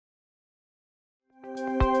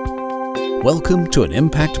Welcome to an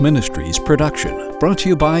Impact Ministries production, brought to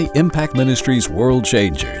you by Impact Ministries World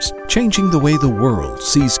Changers, changing the way the world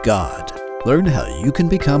sees God. Learn how you can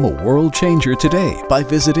become a world changer today by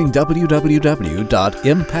visiting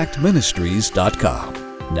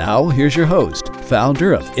www.impactministries.com. Now, here's your host,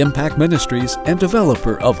 founder of Impact Ministries and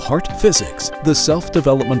developer of Heart Physics, the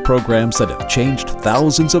self-development programs that have changed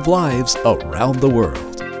thousands of lives around the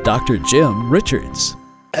world, Dr. Jim Richards.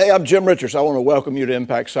 Hey, I'm Jim Richards. I want to welcome you to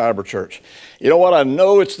Impact Cyber Church. You know what? I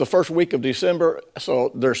know it's the first week of December, so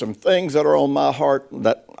there's some things that are on my heart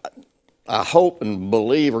that I hope and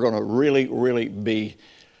believe are going to really be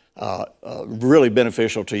really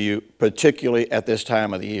beneficial to you, particularly at this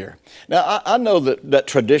time of the year. Now, I know that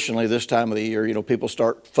traditionally this time of the year, you know, people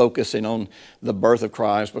start focusing on the birth of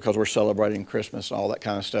Christ because we're celebrating Christmas and all that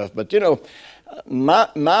kind of stuff. But, you know,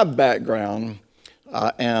 my background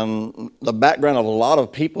and the background of a lot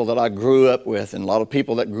of people that I grew up with and a lot of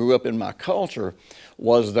people that grew up in my culture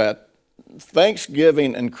was that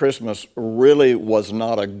Thanksgiving and Christmas really was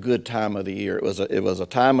not a good time of the year. It was a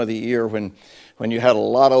time of the year when you had a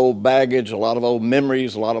lot of old baggage, a lot of old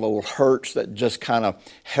memories, a lot of old hurts that just kind of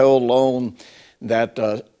held on, that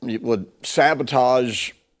would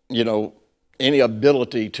sabotage, you know, any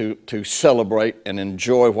ability to celebrate and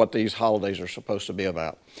enjoy what these holidays are supposed to be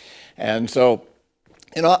about. And so,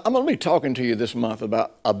 you know, I'm going to be talking to you this month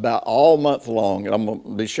about all month long, and I'm going to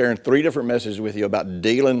be sharing 3 different messages with you about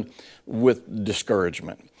dealing with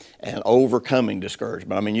discouragement and overcoming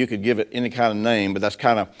discouragement. I mean, you could give it any kind of name, but that's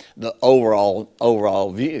kind of the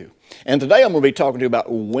overall view. And today I'm going to be talking to you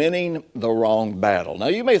about winning the wrong battle. Now,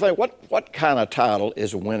 you may think, what kind of title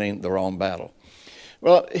is winning the wrong battle?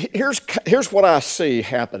 Well, here's what I see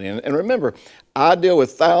happening. And remember, I deal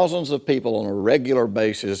with thousands of people on a regular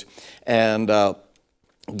basis, and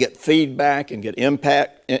get feedback and get input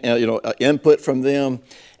from them.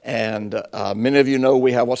 And many of you know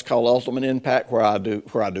we have what's called Ultimate Impact, where I do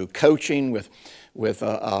coaching with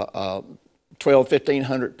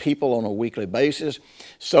 1,500 people on a weekly basis.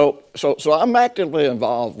 So I'm actively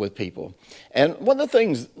involved with people. And one of the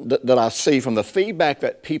things that I see from the feedback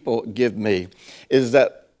that people give me is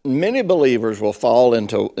that many believers will fall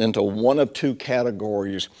into one of 2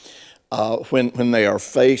 categories when they are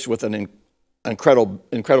faced with an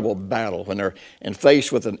incredible battle, when they're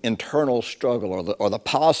faced with an internal struggle or the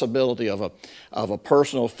possibility of a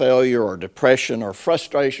personal failure or depression or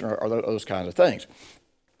frustration or those kinds of things.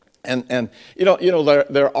 And you know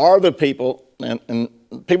there are the people, and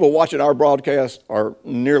people watching our broadcast are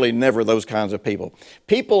nearly never those kinds of people.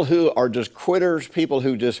 People who are just quitters, people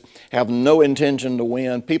who just have no intention to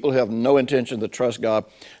win, people who have no intention to trust God,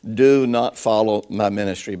 do not follow my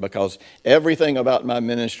ministry, because everything about my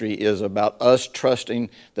ministry is about us trusting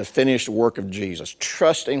the finished work of Jesus,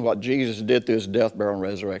 trusting what Jesus did through his death, burial, and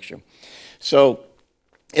resurrection. So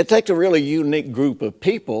it takes a really unique group of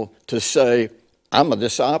people to say, I'm a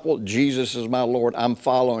disciple, Jesus is my Lord, I'm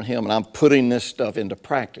following him, and I'm putting this stuff into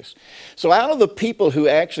practice. So out of the people who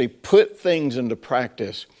actually put things into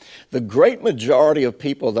practice, the great majority of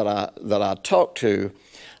people that I talk to,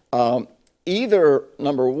 either,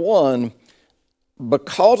 number one,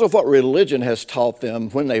 because of what religion has taught them,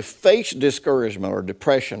 when they face discouragement or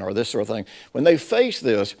depression or this sort of thing, when they face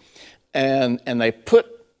this and they put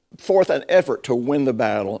forth an effort to win the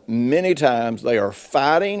battle, many times they are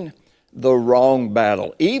fighting the wrong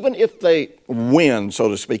battle. Even if they win, so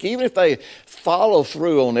to speak, even if they follow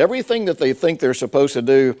through on everything that they think they're supposed to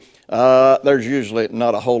do, there's usually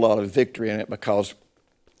not a whole lot of victory in it because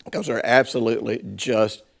they're absolutely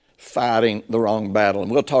just fighting the wrong battle.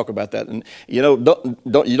 And we'll talk about that. And you know,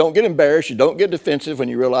 you don't get embarrassed, you don't get defensive when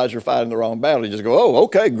you realize you're fighting the wrong battle. You just go, oh,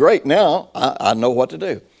 okay, great, now I know what to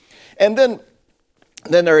do. And then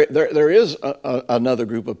there is another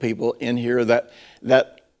group of people in here that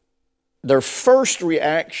their first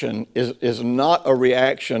reaction is not a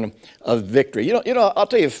reaction of victory. You know, I'll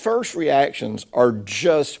tell you, first reactions are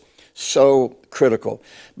just so critical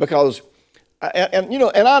because,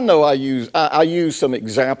 and I know I use some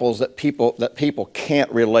examples that people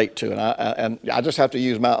can't relate to, and I just have to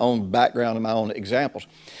use my own background and my own examples.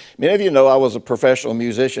 Many of you know I was a professional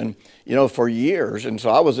musician, you know, for years, and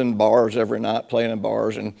so I was in bars every night, playing in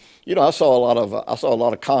bars, and you know I saw a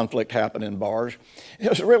lot of conflict happen in bars. It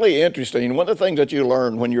was really interesting. One of the things that you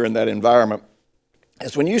learn when you're in that environment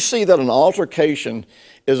is when you see that an altercation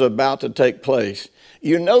is about to take place,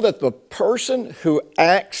 you know that the person who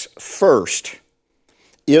acts first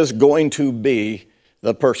is going to be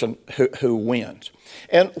the person who wins.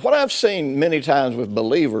 And what I've seen many times with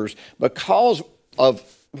believers, because of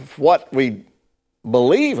what we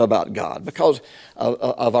believe about God, because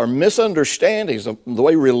of our misunderstandings of the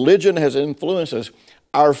way religion has influenced us.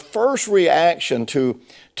 Our first reaction to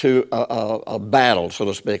a battle, so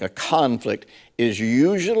to speak, a conflict, is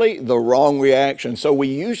usually the wrong reaction. So we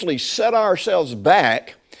usually set ourselves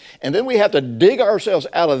back, and then we have to dig ourselves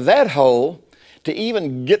out of that hole to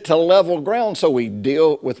even get to level ground, so we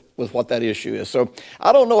deal with what that issue is. So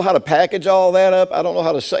I don't know how to package all that up. I don't know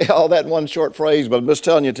how to say all that in one short phrase, but I'm just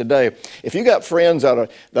telling you today, if you got friends that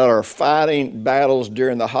are fighting battles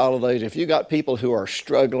during the holidays, if you got people who are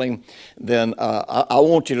struggling, then I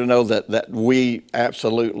want you to know that we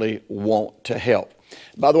absolutely want to help.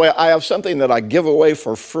 By the way, I have something that I give away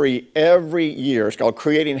for free every year. It's called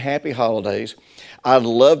Creating Happy Holidays. I'd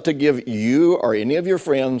love to give you or any of your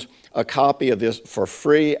friends a copy of this for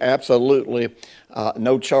free, absolutely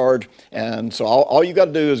no charge. And so all you got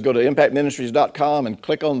to do is go to impactministries.com and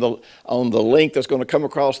click on the link that's going to come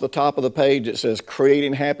across the top of the page. It says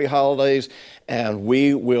Creating Happy Holidays, and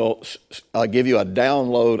we will give you a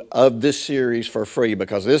download of this series for free,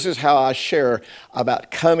 because this is how I share about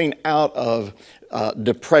coming out of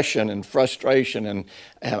depression and frustration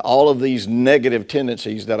and all of these negative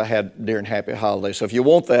tendencies that I had during Happy Holidays. So if you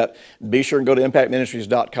want that, be sure and go to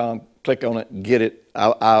impactministries.com, click on it, get it.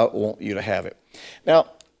 I want you to have it. Now,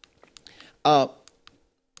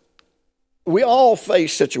 we all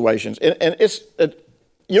face situations, and it's,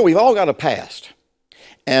 we've all got a past.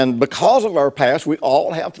 And because of our past, we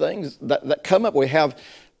all have things that come up. We have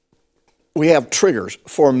triggers.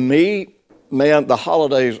 For me, man, the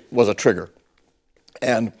holidays was a trigger.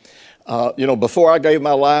 And, before I gave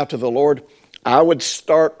my life to the Lord, I would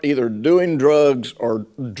start either doing drugs or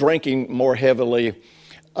drinking more heavily,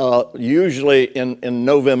 usually in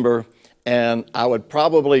November, and I would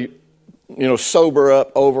probably, sober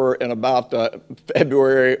up over in about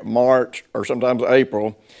February, March, or sometimes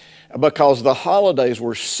April, because the holidays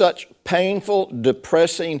were such painful,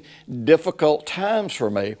 depressing, difficult times for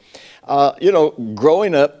me.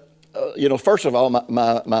 Growing up, first of all,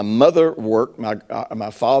 my mother worked. My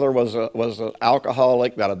father was an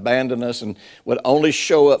alcoholic that abandoned us and would only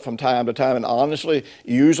show up from time to time. And honestly,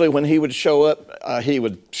 usually when he would show up, he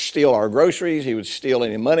would steal our groceries. He would steal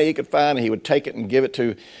any money he could find, and he would take it and give it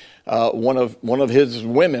to one of his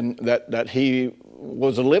women that he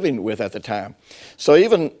was living with at the time. So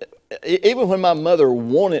even when my mother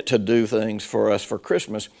wanted to do things for us for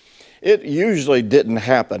Christmas, it usually didn't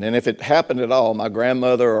happen. And if it happened at all, my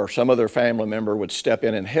grandmother or some other family member would step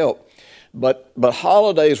in and help. But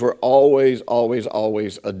holidays were always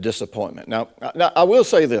a disappointment. Now, I will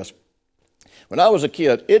say this. When I was a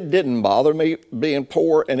kid, it didn't bother me being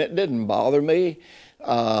poor, and it didn't bother me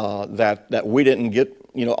that we didn't get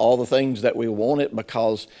all the things that we wanted,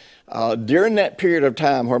 because during that period of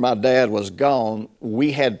time where my dad was gone,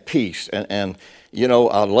 we had peace. And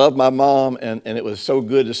I loved my mom, and it was so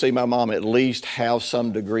good to see my mom at least have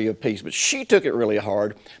some degree of peace. But she took it really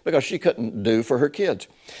hard because she couldn't do for her kids.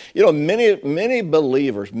 Many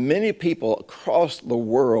believers, many people across the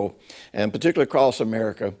world, and particularly across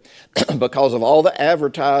America, because of all the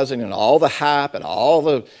advertising and all the hype and all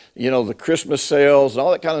the, the Christmas sales and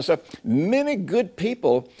all that kind of stuff, many good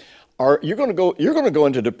people you're going to go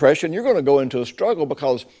into depression. You're going to go into a struggle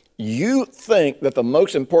because you think that the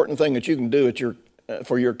most important thing that you can do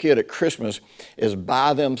for your kid at Christmas is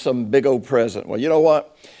buy them some big old present. Well, you know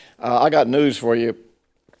what? I got news for you.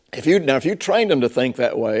 If you trained them to think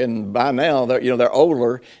that way, and by now they're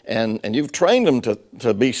older, and you've trained them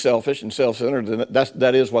to be selfish and self-centered, then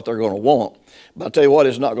that is what they're going to want. But I'll tell you what,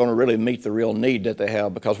 it's not going to really meet the real need that they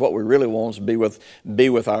have, because what we really want is to be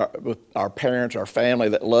with our parents, our family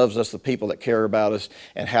that loves us, the people that care about us,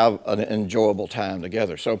 and have an enjoyable time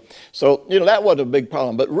together. So that wasn't a big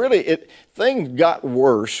problem. But really, things got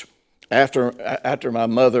worse after my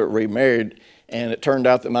mother remarried. And it turned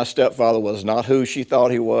out that my stepfather was not who she thought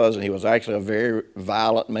he was, and he was actually a very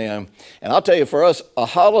violent man. And I'll tell you, for us,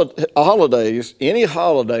 holidays, any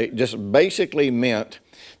holiday just basically meant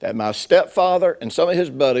that my stepfather and some of his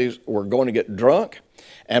buddies were going to get drunk,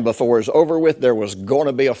 and before it was over with, there was going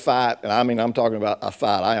to be a fight. And I mean, I'm talking about a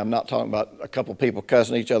fight. I am not talking about a couple people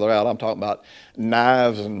cussing each other out. I'm talking about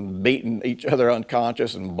knives and beating each other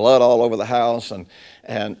unconscious and blood all over the house and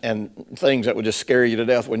things that would just scare you to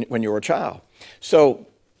death when you were a child. So,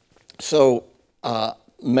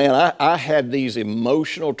 man, I had these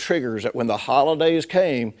emotional triggers that when the holidays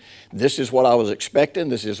came, this is what I was expecting.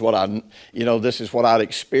 This is what I'd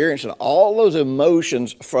experienced, and all those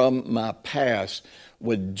emotions from my past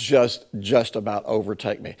would just about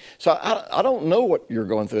overtake me. So I don't know what you're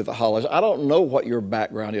going through at the holidays. I don't know what your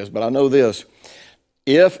background is, but I know this: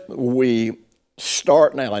 if we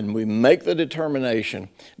start now and we make the determination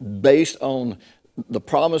based on the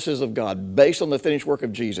promises of God, based on the finished work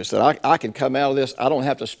of Jesus, that I can come out of this. I don't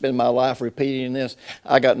have to spend my life repeating this.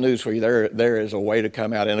 I got news for you. There is a way to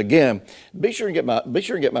come out. And again, be sure and get my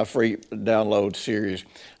free download series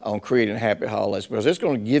on creating happy holidays, because it's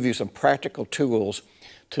going to give you some practical tools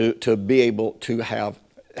to be able to have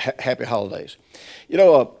happy holidays. You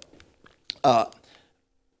know,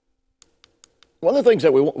 one of the things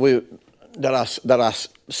that I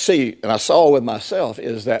see and I saw with myself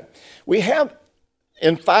is that we have,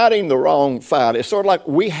 in fighting the wrong fight, it's sort of like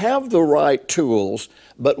we have the right tools,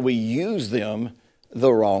 but we use them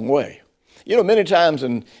the wrong way. You know, many times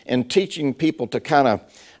in teaching people to kind of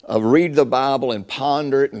read the Bible and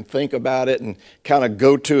ponder it and think about it and kind of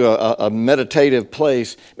go to a meditative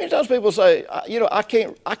place, many times people say, you know, I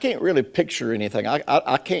can't really picture anything.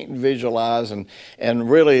 I can't visualize and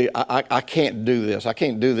really I can't do this. I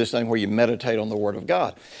can't do this thing where you meditate on the Word of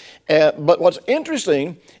God. But what's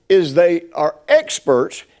interesting is they are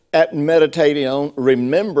experts at meditating on,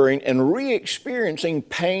 remembering, and re-experiencing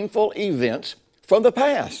painful events from the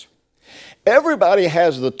past. Everybody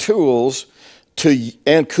has the tools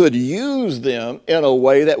and could use them in a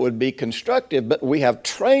way that would be constructive, but we have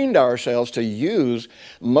trained ourselves to use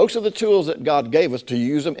most of the tools that God gave us, to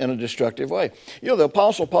use them in a destructive way. You know, the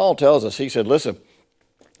Apostle Paul tells us, he said, listen,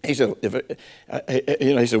 he said,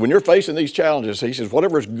 he said, when you're facing these challenges, he says,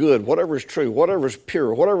 whatever is good, whatever is true, whatever is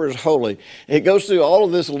pure, whatever is holy. He goes through all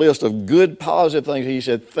of this list of good, positive things. He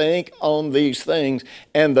said, think on these things,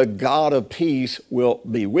 and the God of peace will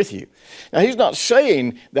be with you. Now, he's not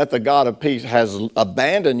saying that the God of peace has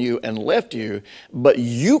abandoned you and left you, but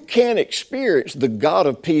you can experience the God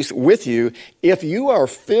of peace with you if you are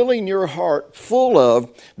filling your heart full of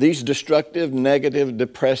these destructive, negative,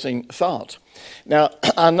 depressing thoughts. Now,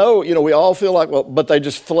 I know, you know, we all feel like, well, but they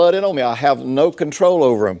just flood in on me. I have no control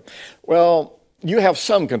over them. Well, you have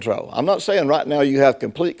some control. I'm not saying right now you have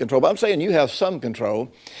complete control, but I'm saying you have some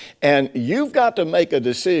control. And you've got to make a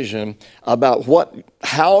decision about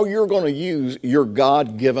how you're going to use your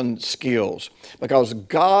God-given skills. Because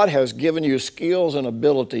God has given you skills and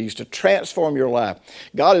abilities to transform your life.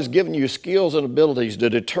 God has given you skills and abilities to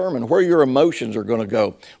determine where your emotions are going to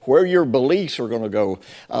go, where your beliefs are going to go,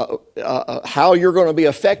 how you're going to be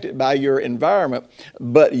affected by your environment.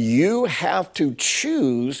 But you have to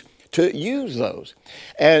choose to use those.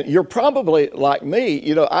 And you're probably like me.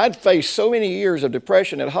 You know, I'd faced so many years of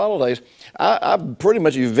depression at holidays. I pretty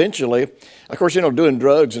much eventually, of course, you know, doing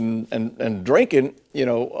drugs and drinking, you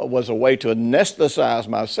know, was a way to anesthetize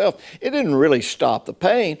myself. It didn't really stop the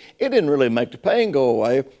pain. It didn't really make the pain go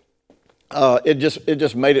away. It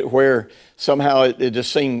just made it where somehow it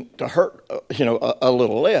just seemed to hurt, you know, a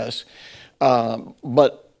little less.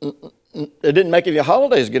 But it didn't make any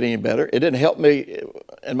holidays get any better. It didn't help me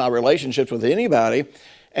in my relationships with anybody.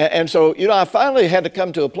 And so, you know, I finally had to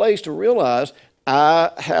come to a place to realize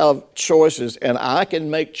I have choices and I can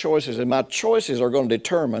make choices, and my choices are going to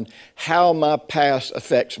determine how my past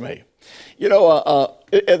affects me. You know,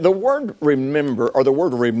 the word remember, or the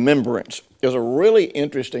word remembrance, is a really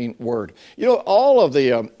interesting word. You know, all of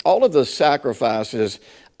the sacrifices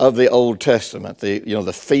of the Old Testament,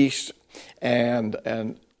 the feasts and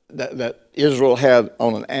that Israel had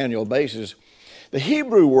on an annual basis, the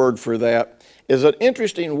Hebrew word for that is an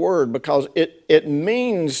interesting word because it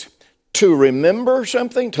means to remember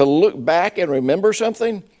something, to look back and remember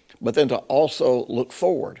something, but then to also look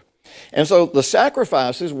forward. And so the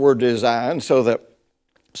sacrifices were designed so that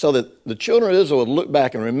the children of Israel would look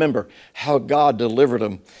back and remember how God delivered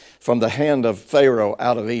them from the hand of Pharaoh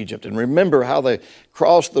out of Egypt, and remember how they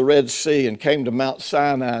crossed the Red Sea and came to Mount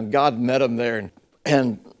Sinai, and God met them there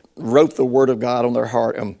and wrote the Word of God on their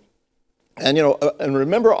heart. And you know, and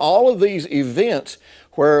remember all of these events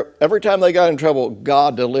where every time they got in trouble,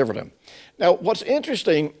 God delivered them. Now, what's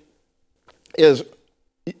interesting is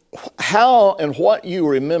how and what you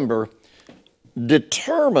remember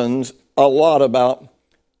determines a lot about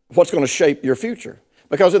what's going to shape your future.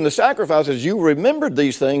 Because in the sacrifices, you remembered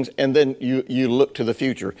these things, and then you look to the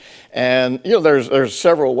future. And you know, there's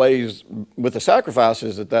several ways with the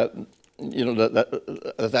sacrifices that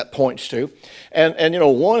points to. And you know,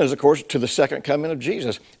 one is, of course, to the second coming of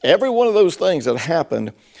Jesus. Every one of those things that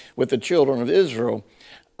happened with the children of Israel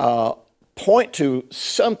point to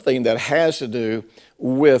something that has to do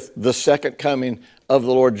with the second coming of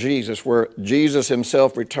the Lord Jesus, where Jesus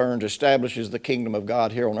himself returns, establishes the kingdom of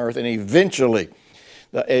God here on earth, and eventually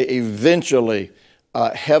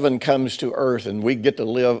heaven comes to earth, and we get to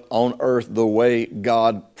live on earth the way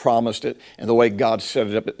God promised it and the way God set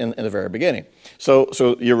it up in the very beginning.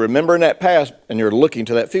 So you're remembering that past and you're looking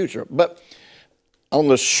to that future. But on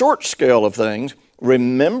the short scale of things,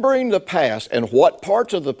 remembering the past and what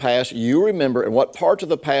parts of the past you remember and what parts of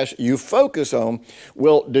the past you focus on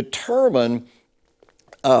will determine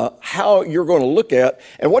how you're going to look at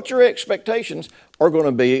and what your expectations are going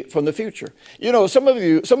to be from the future. You know, some of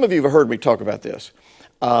you have heard me talk about this.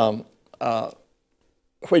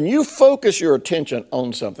 When you focus your attention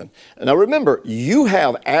on something, now remember, you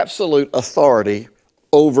have absolute authority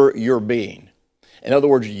over your being. In other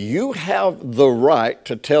words, you have the right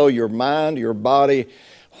to tell your mind, your body,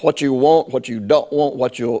 what you want, what you don't want,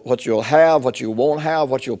 what you'll have, what you won't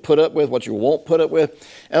have, what you'll put up with, what you won't put up with.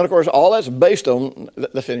 And of course, all that's based on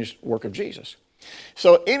the finished work of Jesus.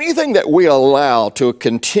 So anything that we allow to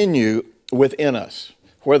continue within us,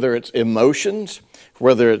 whether it's emotions,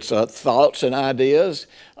 whether it's thoughts and ideas,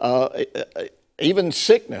 even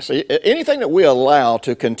sickness, anything that we allow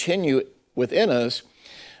to continue within us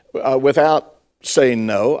without saying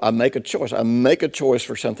no, I make a choice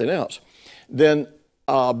for something else, then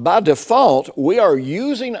by default, we are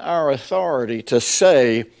using our authority to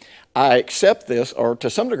say, I accept this, or to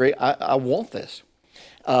some degree, I want this.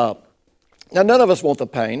 Now, none of us want the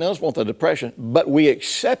pain, none of us want the depression, but we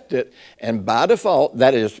accept it, and by default,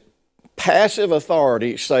 that is passive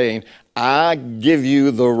authority saying, I give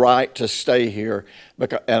you the right to stay here,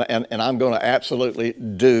 and I'm going to absolutely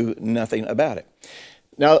do nothing about it.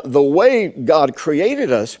 Now, the way God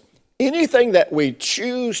created us, anything that we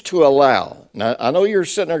choose to allow, now I know you're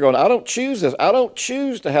sitting there going, I don't choose this, I don't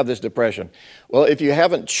choose to have this depression. Well, if you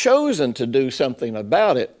haven't chosen to do something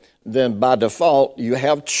about it, then by default, you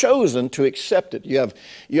have chosen to accept it. You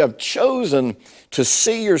have chosen to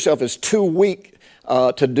see yourself as too weak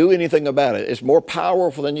to do anything about it. It's more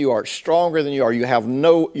powerful than you are, it's stronger than you are. You have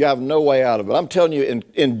no way out of it. I'm telling you,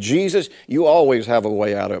 in Jesus, you always have a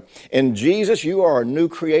way out of it. In Jesus, you are a new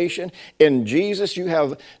creation. In Jesus, you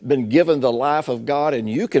have been given the life of God, and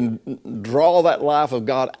you can draw that life of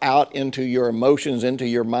God out into your emotions, into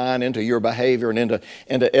your mind, into your behavior, and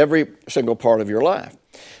into every single part of your life.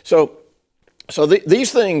 So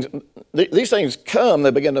these things come,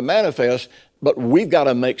 they begin to manifest, but we've got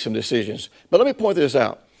to make some decisions. But let me point this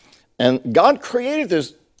out. And God created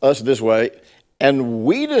us this way, and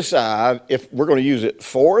we decide if we're going to use it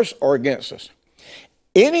for us or against us.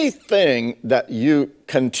 Anything that you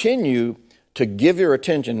continue to give your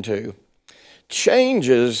attention to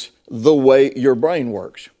changes the way your brain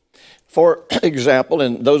works. For example,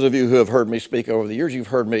 and those of you who have heard me speak over the years, you've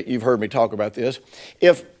heard me talk about this.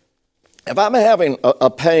 If I'm having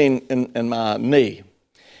a pain in my knee,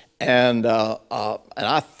 and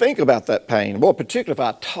I think about that pain, well, particularly if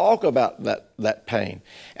I talk about that pain,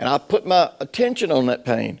 and I put my attention on that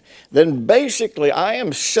pain, then basically I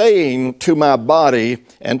am saying to my body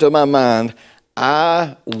and to my mind,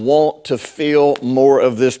 I want to feel more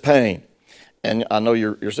of this pain. And I know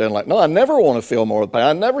you're saying like, no, I never want to feel more of the pain.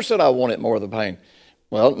 I never said I wanted more of the pain.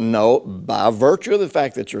 Well, no, by virtue of the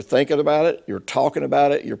fact that you're thinking about it, you're talking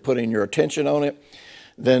about it, you're putting your attention on it,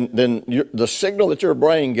 then the signal that your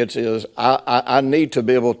brain gets is, I need to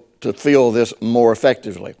be able to feel this more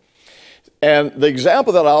effectively. And the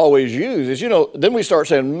example that I always use is, then we start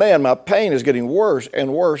saying, man, my pain is getting worse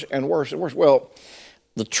and worse and worse and worse. Well,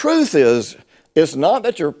 the truth is, it's not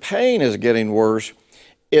that your pain is getting worse,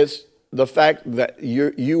 it's the fact that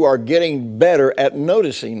you are getting better at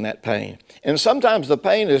noticing that pain. And sometimes the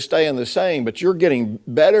pain is staying the same, but you're getting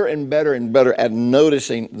better and better and better at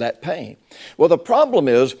noticing that pain. Well, the problem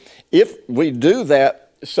is, if we do that,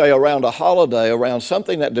 say around a holiday, around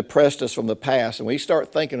something that depressed us from the past, and we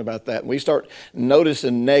start thinking about that, and we start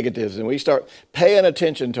noticing negatives, and we start paying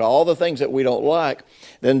attention to all the things that we don't like,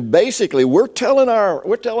 then basically we're telling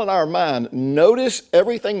our mind, notice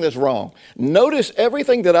everything that's wrong. Notice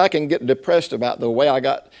everything that I can get depressed about, the way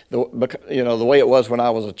the way it was when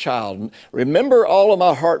I was a child. Remember all of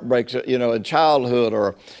my heartbreaks, in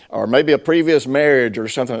childhood, or maybe a previous marriage or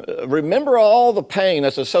something. Remember all the pain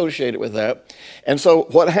that's associated with that. And so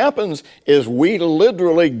what happens is we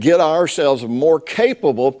literally get ourselves more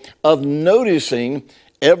capable of noticing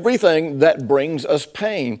everything that brings us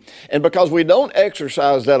pain. And because we don't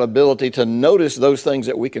exercise that ability to notice those things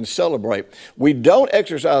that we can celebrate, we don't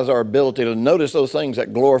exercise our ability to notice those things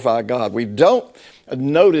that glorify God, we don't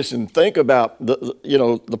notice and think about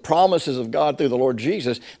the promises of God through the Lord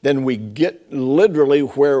Jesus, then we get literally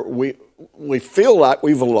where we feel like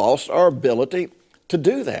we've lost our ability to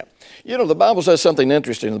do that. The Bible says something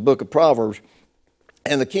interesting in the book of Proverbs.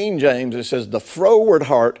 In the King James, it says, the froward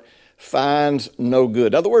heart finds no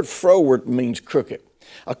good. Now, the word froward means crooked.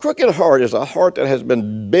 A crooked heart is a heart that has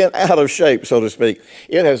been bent out of shape, so to speak.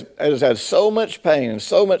 It has had so much pain and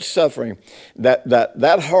so much suffering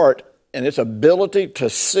that heart and its ability to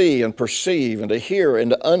see and perceive and to hear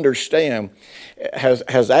and to understand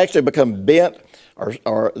has actually become bent,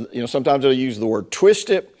 or sometimes it'll use the word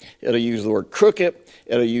twisted, it'll use the word crooked,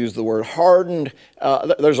 it'll use the word hardened.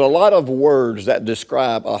 There's a lot of words that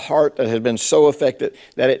describe a heart that has been so affected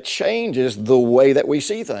that it changes the way that we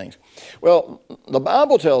see things. Well, the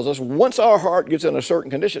Bible tells us once our heart gets in a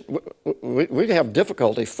certain condition, we have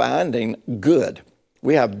difficulty finding good.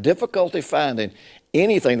 We have difficulty finding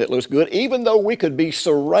anything that looks good, even though we could be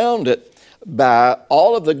surrounded by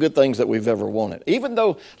all of the good things that we've ever wanted. Even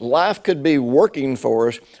though life could be working for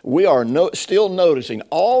us, we are still noticing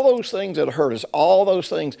all those things that hurt us, all those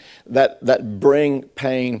things that bring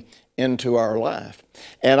pain into our life.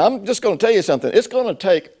 And I'm just going to tell you something. It's going to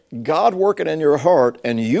take God working in your heart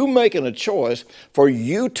and you making a choice for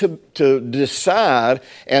you to decide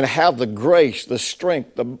and have the grace, the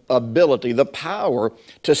strength, the ability, the power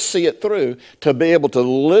to see it through, to be able to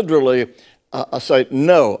literally say,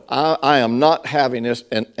 no, I am not having this,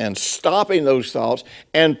 and stopping those thoughts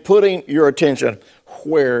and putting your attention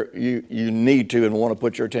where you need to and want to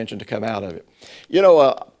put your attention to come out of it.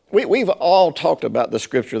 We've all talked about the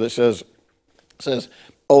scripture that says,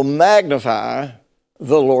 "Oh, magnify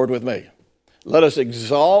the Lord with me. Let us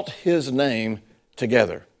exalt his name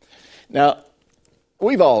together." Now,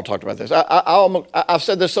 we've all talked about this. I've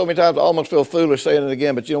said this so many times, I almost feel foolish saying it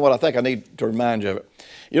again, but you know what? I think I need to remind you of it.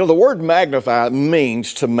 The word magnify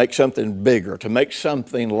means to make something bigger, to make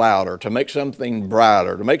something louder, to make something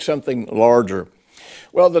brighter, to make something larger.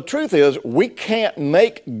 Well, the truth is, we can't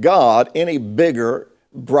make God any bigger,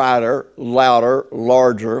 brighter, louder,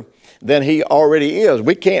 larger than he already is.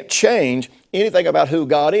 We can't change anything about who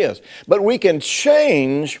God is, but we can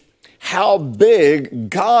change how big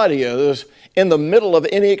God is in the middle of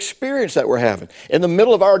any experience that we're having. In the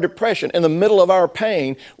middle of our depression, in the middle of our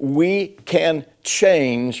pain, we can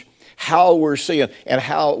change how we're seeing and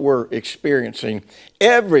how we're experiencing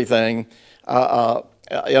everything in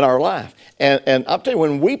our life. And I'll tell you,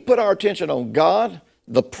 when we put our attention on God,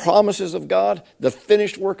 the promises of God, the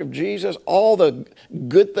finished work of Jesus, all the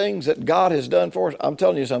good things that God has done for us, I'm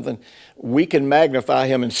telling you something, we can magnify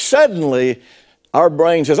him, and suddenly our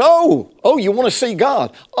brain says, oh, you want to see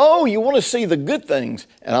God. Oh, you want to see the good things.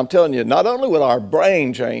 And I'm telling you, not only will our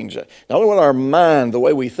brain change, not only will our mind, the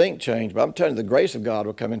way we think, change, but I'm telling you, the grace of God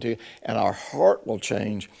will come into you, and our heart will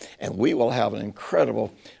change, and we will have an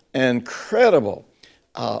incredible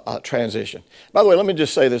transition. By the way, let me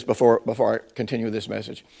just say this before I continue this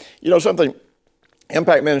message. Something,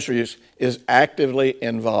 Impact Ministries is actively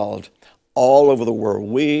involved all over the world.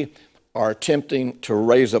 We are attempting to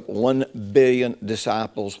raise up 1 billion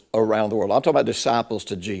disciples around the world. I'm talking about disciples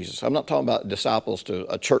to Jesus. I'm not talking about disciples to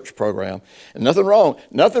a church program. And nothing wrong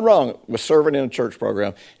with serving in a church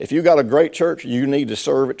program. If you got a great church, you need to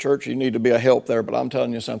serve at church. You need to be a help there. But I'm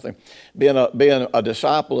telling you something. Being a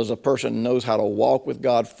disciple is a person who knows how to walk with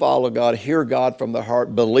God, follow God, hear God from the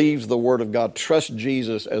heart, believes the Word of God, trusts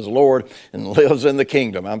Jesus as Lord, and lives in the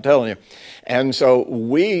kingdom. I'm telling you. And so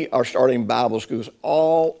we are starting Bible schools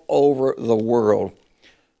all over the world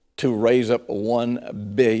to raise up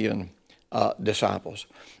 1 billion disciples.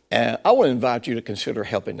 And I want to invite you to consider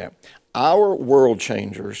helping them. Our world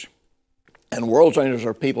changers, and world changers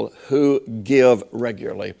are people who give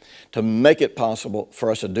regularly to make it possible for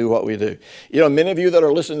us to do what we do. Many of you that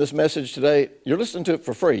are listening to this message today, you're listening to it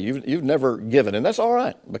for free. You've never given, and that's all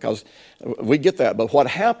right, because we get that. But what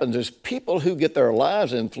happens is people who get their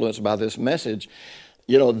lives influenced by this message,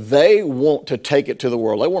 they want to take it to the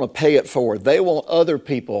world. They want to pay it forward. They want other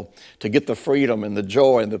people to get the freedom and the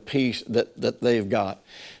joy and the peace that they've got.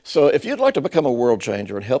 So if you'd like to become a world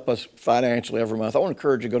changer and help us financially every month, I want to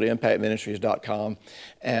encourage you to go to impactministries.com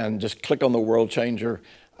and just click on the World Changer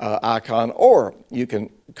icon, or you can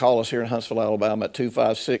call us here in Huntsville, Alabama at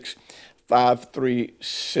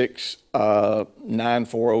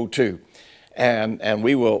 256-536-9402. And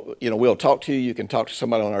we will, we'll talk to you. You can talk to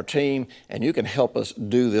somebody on our team, and you can help us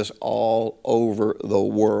do this all over the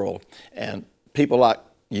world. And people like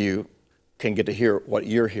you can get to hear what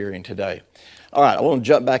you're hearing today. All right, I want to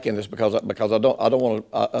jump back in this because I don't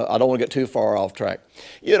want to get too far off track.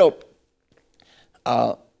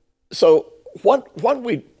 So what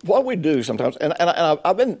we do sometimes, and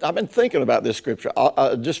I've been thinking about this scripture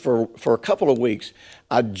just for a couple of weeks.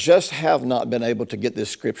 I just have not been able to get this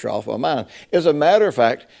scripture off my mind. As a matter of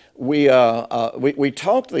fact, we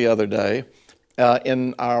talked the other day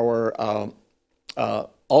in our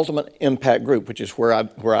Ultimate Impact group, which is where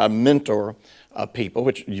I mentor people,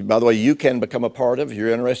 which, by the way, you can become a part of. If you're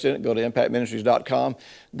interested in it, go to impactministries.com,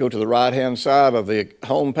 go to the right-hand side of the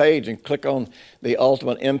home page and click on the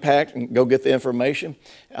Ultimate Impact and go get the information.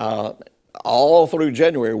 All through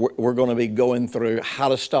January, we're going to be going through how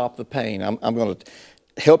to stop the pain. I'm going to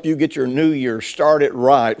help you get your new year started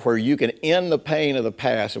right, where you can end the pain of the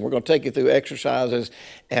past. And we're going to take you through exercises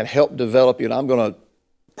and help develop you. And I'm going to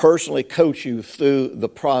personally coach you through the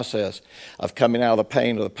process of coming out of the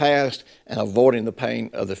pain of the past and avoiding the pain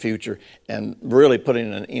of the future and really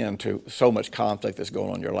putting an end to so much conflict that's going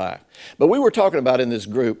on in your life. But we were talking about in this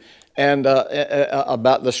group and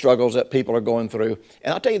about the struggles that people are going through.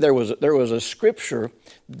 And I'll tell you, there was a scripture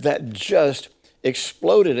that just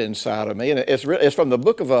exploded inside of me. And it's from the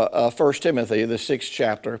book of 1 Timothy, the 6th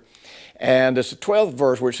chapter. And it's the 12th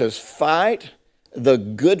verse where it says, "Fight the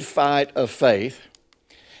good fight of faith,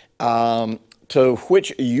 to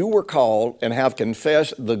which you were called and have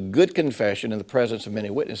confessed the good confession in the presence of many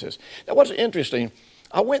witnesses." Now, what's interesting,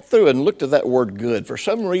 I went through and looked at that word "good." For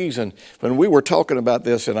some reason, when we were talking about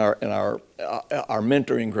this in our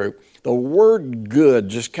mentoring group, the word "good"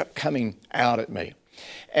 just kept coming out at me.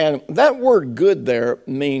 And that word "good" there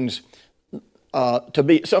means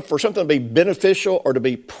for something to be beneficial or to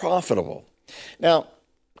be profitable. Now,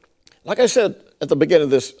 like I said at the beginning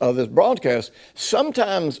of this broadcast,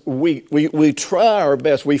 sometimes we try our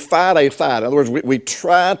best. We fight a fight. In other words, we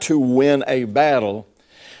try to win a battle,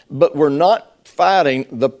 but we're not fighting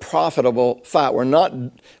the profitable fight. We're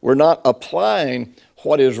not applying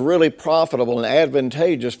what is really profitable and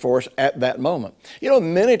advantageous for us at that moment. You know,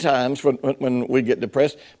 many times when we get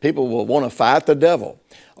depressed, people will want to fight the devil,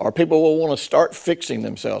 or people will want to start fixing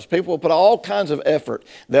themselves. People will put all kinds of effort.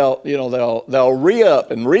 They'll re-up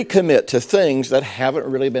and recommit to things that haven't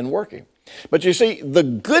really been working. But you see, the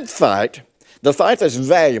good fight, the fight that's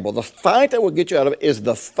valuable, the fight that will get you out of it, is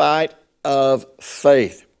the fight of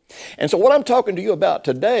faith. And so what I'm talking to you about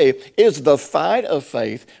today is the fight of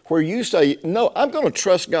faith, where you say, no, I'm going to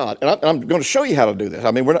trust God. And I'm going to show you how to do this.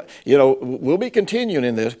 I mean, we'll be continuing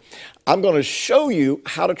in this. I'm going to show you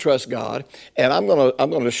how to trust God, and I'm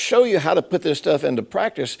going to show you how to put this stuff into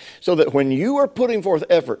practice so that when you are putting forth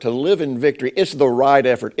effort to live in victory, it's the right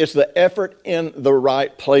effort. It's the effort in the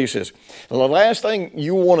right places. And the last thing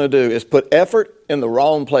you want to do is put effort in the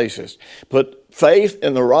wrong places. Put faith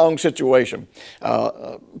in the wrong situation.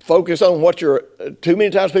 Focus on too many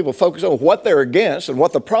times people focus on what they're against and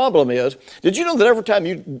what the problem is. Did you know that every time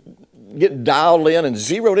you get dialed in and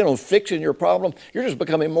zeroed in on fixing your problem, you're just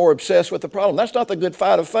becoming more obsessed with the problem? That's not the good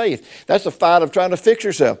fight of faith. That's the fight of trying to fix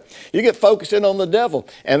yourself. You get focused in on the devil,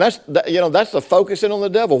 and that's the focus in on the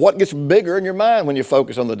devil. What gets bigger in your mind when you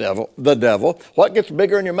focus on the devil? The devil. What gets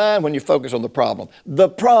bigger in your mind when you focus on the problem? The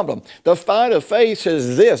problem. The fight of faith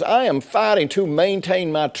says this: I am fighting to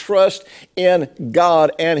maintain my trust in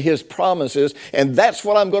God and His promises, and that's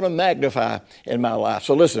what I'm going to magnify in my life.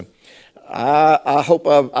 So listen, I hope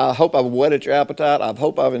I've whetted your appetite. I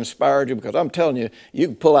hope I've inspired you, because I'm telling you, you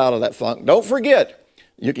can pull out of that funk. Don't forget,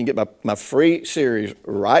 you can get my free series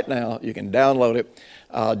right now. You can download it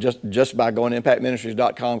just by going to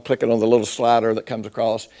impactministries.com, clicking on the little slider that comes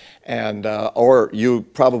across, and or you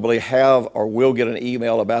probably have or will get an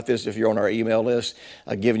email about this if you're on our email list,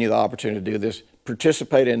 giving you the opportunity to do this.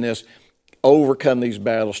 Participate in this. Overcome these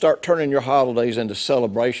battles. Start turning your holidays into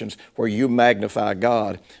celebrations where you magnify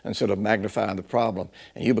God instead of magnifying the problem,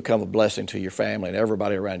 and you become a blessing to your family and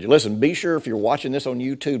everybody around you. Listen, be sure, if you're watching this on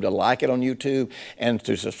YouTube, to like it on YouTube and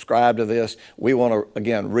to subscribe to this. We want to,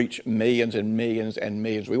 again, reach millions and millions and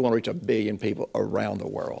millions. We want to reach 1 billion people around the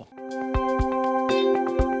world.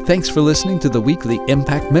 Thanks for listening to the weekly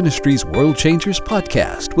Impact Ministries World Changers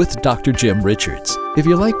podcast with Dr. Jim Richards. If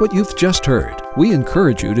you like what you've just heard, we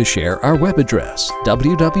encourage you to share our web address,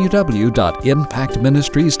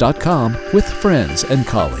 www.impactministries.com, with friends and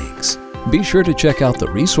colleagues. Be sure to check out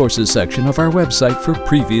the resources section of our website for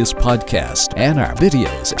previous podcasts and our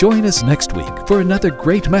videos. Join us next week for another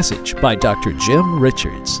great message by Dr. Jim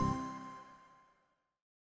Richards.